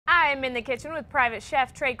I'm in the kitchen with private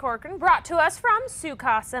chef Trey Corkern, brought to us from Su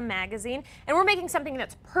Casa magazine, and we're making something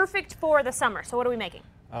that's perfect for the summer. So what are we making?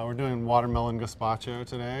 We're doing watermelon gazpacho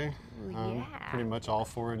today. Yeah. Pretty much all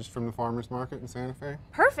foraged from the farmer's market in Santa Fe.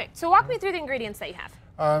 Perfect. So walk me through the ingredients that you have.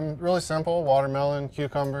 Really simple: watermelon,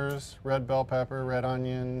 cucumbers, red bell pepper, red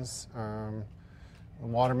onions,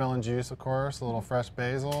 watermelon juice, of course, a little fresh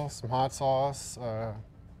basil, some hot sauce,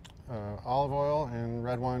 olive oil, and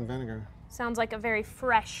red wine vinegar. Sounds like a very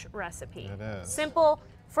fresh recipe. It is. Simple,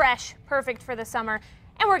 fresh, perfect for the summer.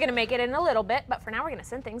 And we're going to make it in a little bit, but for now we're going to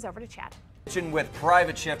send things over to Chad. Kitchen with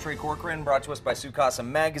private chef Trey Corkern, brought to us by Su Casa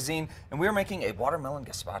magazine, and we're making a watermelon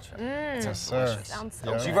gazpacho. Yes, delicious. Sounds So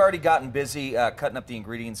delicious. you've already gotten busy cutting up the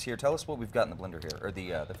ingredients here. Tell us what we've got in the blender here, or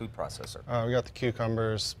the food processor. We got the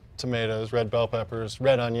cucumbers, tomatoes, red bell peppers,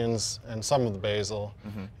 red onions, and some of the basil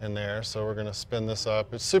in there. So we're going to spin this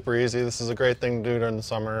up. It's super easy. This is a great thing to do during the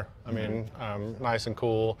summer. I mean, nice and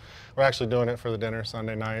cool. We're actually doing it for the dinner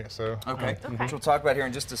Sunday night. So Okay, which we'll talk about here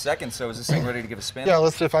in just a second. So is this thing ready to give a spin? yeah,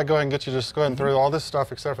 let's see if I go ahead and get you just go ahead and throw all this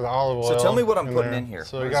stuff except for the olive oil. So tell me what I'm putting there. in here.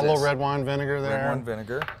 So What you is got a little this? red wine vinegar there. Red wine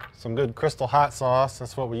vinegar. Some good crystal hot sauce.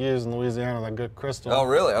 That's what we use in Louisiana, that good crystal. Oh,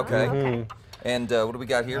 really? Okay. Okay. And what do we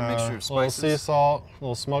got here? Mixture of A little spices. sea salt, a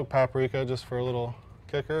little smoked paprika just for a little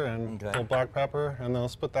kicker, and a little black pepper. And then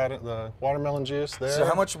let's put that in the watermelon juice there. So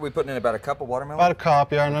how much are we putting in? About a cup of watermelon? About a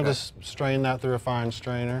cup, yeah, and I'll just strain that through a fine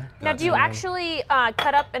strainer. Now, do you actually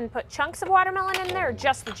cut up and put chunks of watermelon in there, or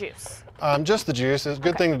just the juice? Just the juice. A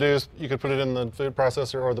good thing to do is you could put it in the food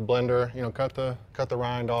processor or the blender. You know, cut the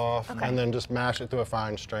rind off, and then just mash it through a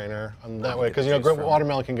fine strainer. And that way, because you know,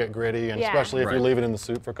 watermelon can get gritty, and Yeah. especially if you leave it in the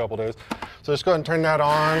soup for a couple days. So just go ahead and turn that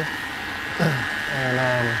on,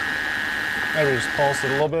 and maybe just pulse it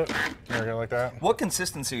a little bit. There we go, like that. What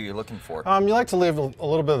consistency are you looking for? You like to leave a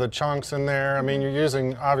little bit of the chunks in there. I mean, you're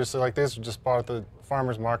using, obviously, like these were just bought at the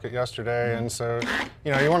farmer's market yesterday, and so,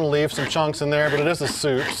 you know, you want to leave some chunks in there, but it is a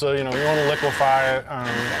soup, so, you know, you want to liquefy it.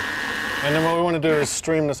 And then what we want to do is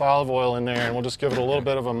stream this olive oil in there, and we'll just give it a little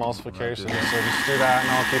bit of emulsification. So just do that,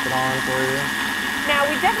 and I'll keep it on for you. Now,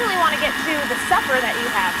 we definitely want to get to the supper that you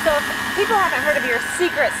have. So if people haven't heard of your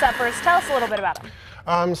secret suppers, tell us a little bit about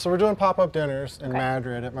them. So we're doing pop-up dinners in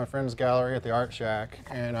Madrid at my friend's gallery at the Art Shack.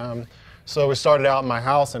 And so we started out in my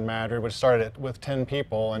house in Madrid, which started with 10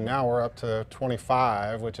 people, and now we're up to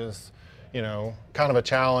 25, which is, you know, kind of a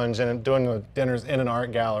challenge, and doing the dinners in an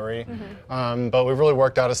art gallery. But we've really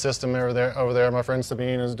worked out a system over there. My friend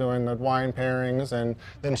Sabine is doing the wine pairings, and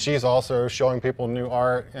then she's also showing people new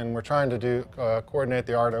art, and we're trying to coordinate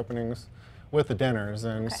the art openings with the dinners,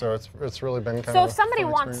 and so it's really been kind of. So if somebody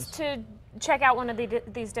wants to check out one of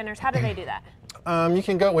these dinners, how do they do that? You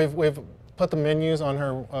can go. We've put the menus on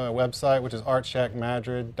her website, which is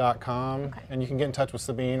artshackmadrid.com, and you can get in touch with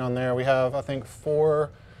Sabine on there. We have, I think,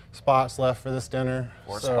 4 spots left for this dinner.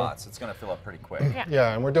 4 spots. It's going to fill up pretty quick.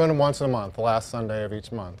 Yeah, and we're doing them once a month, the last Sunday of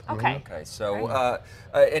each month. Okay. Okay, so,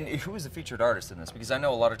 and who is the featured artist in this? Because I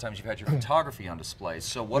know a lot of times you've had your photography on display,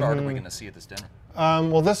 so what art are we going to see at this dinner?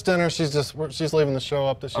 Well, this dinner, she's leaving the show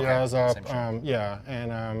up that she has up. Same show. Yeah,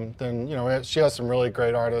 and then, you know, she has some really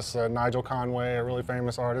great artists. Nigel Conway, a really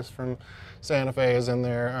famous artist from Santa Fe, is in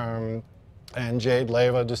there. And Jade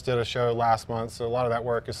Leva just did a show last month, so a lot of that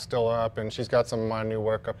work is still up, and she's got some of my new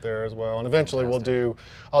work up there as well. And eventually I'll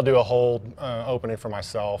do a whole opening for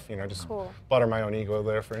myself, you know, just butter my own ego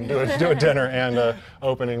there and do a dinner and a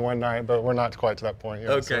opening one night, but we're not quite to that point yet.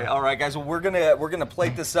 Okay, all right, guys. Well, we're gonna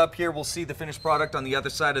plate this up here. We'll see the finished product on the other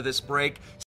side of this break.